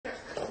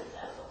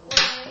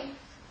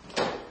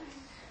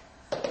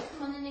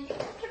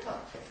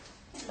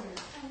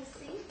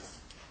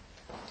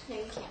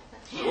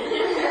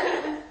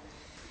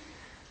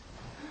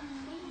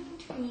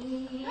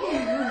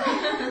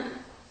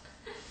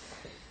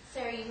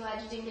are you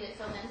glad you didn't get it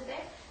filled in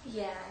today?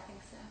 Yeah, I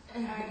think so.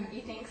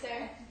 You think so?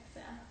 I think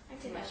so.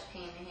 Too much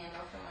pain to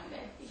handle for one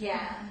day.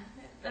 Yeah.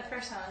 The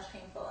first one was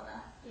painful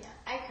enough. Yeah,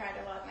 I cried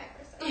a lot my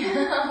first time.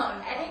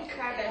 I didn't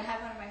cry, but I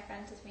had one of my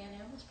friends with me and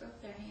I almost broke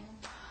their hand.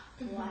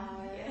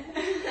 Wow.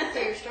 So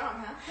you're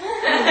strong, huh?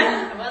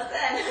 I was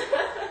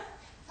then.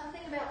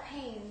 Something about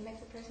pain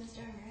makes a person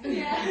stronger.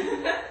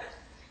 Yeah.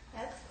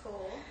 That's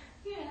cool.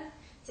 Yeah.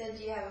 So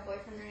do you have a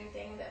boyfriend or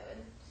anything that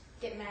would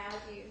get mad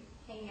at you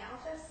hanging out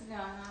with us? No,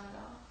 not at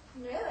all.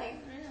 Really?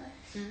 Really?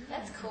 Mm-hmm.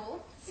 That's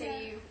cool. So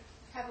you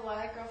have a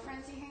lot of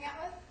girlfriends you hang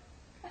out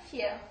with? A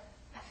few.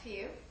 A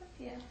few? A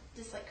few.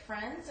 Just like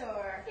friends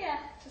or? Yeah,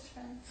 just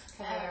friends.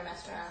 Have you ever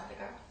messed around with a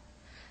girl?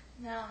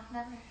 No,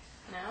 never.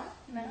 No?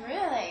 No.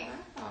 Really?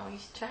 Oh, you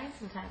should try it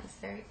sometime. It's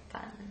very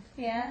fun.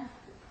 Yeah.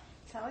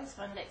 It's always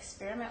fun to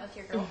experiment with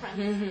your girlfriends.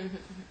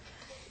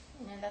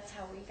 You know, that's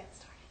how we got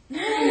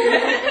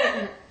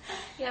started.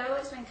 Yeah, I've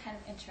always been kind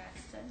of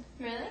interested.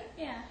 Really?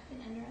 Yeah,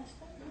 been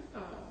interested.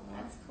 Oh,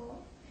 That's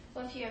cool.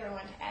 Well, if you ever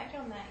want to act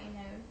on that, you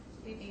know,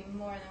 we'd be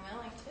more than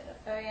willing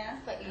to Oh, yeah?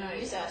 let you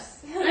use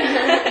us.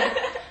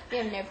 We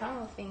have no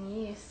problem with being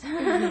used.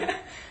 I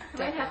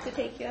might have to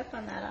take you up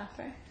on that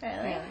offer.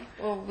 Really? Really?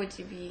 Well, would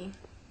you be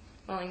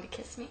willing to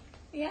kiss me?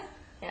 Yeah.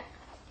 Yeah.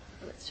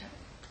 Let's try.